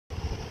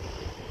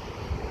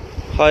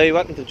Hi,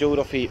 welcome to Joe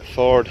Duffy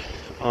Ford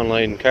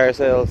online car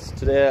sales.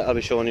 Today I'll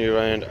be showing you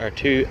around our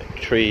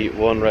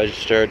 231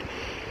 registered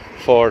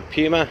Ford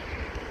Puma.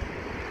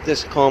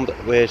 This comes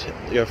with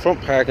your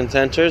front parking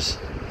sensors,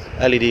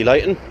 LED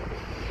lighting,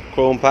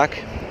 chrome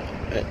pack,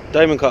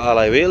 diamond cut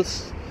alloy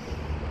wheels.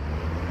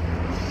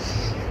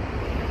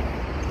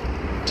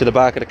 To the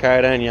back of the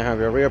car then you have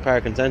your rear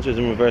parking sensors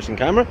and reversing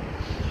camera.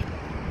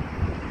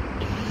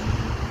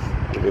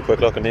 Give you a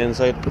quick look on the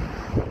inside.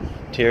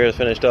 Interior is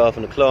finished off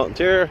in the cloth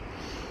interior.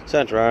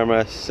 Centre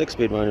armrest,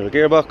 6-speed manual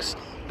gearbox,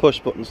 push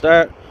button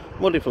start,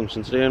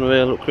 multifunction steering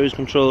wheel, cruise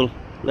control,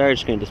 large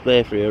screen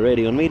display for your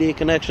radio and media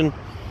connection,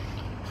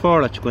 4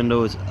 electric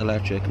windows,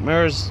 electric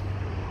mirrors.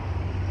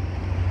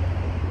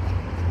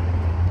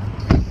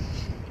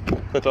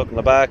 Quick look in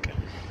the back,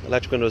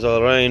 electric windows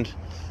all around,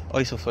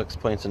 ISOFIX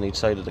points on each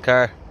side of the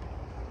car.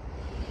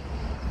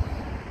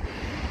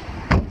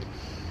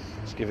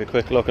 Just give you a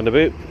quick look in the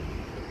boot.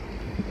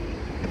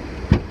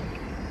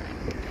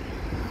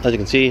 As you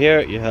can see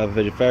here, you have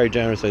a very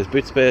generous sized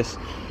boot space,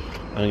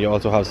 and you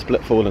also have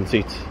split folding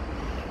seats.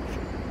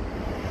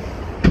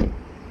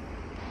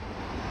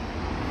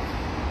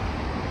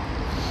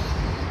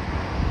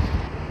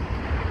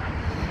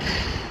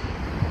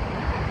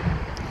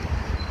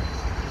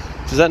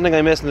 If there's anything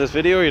I missed in this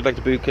video or you'd like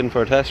to book in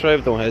for a test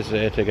drive, don't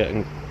hesitate to get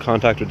in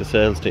contact with the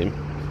sales team.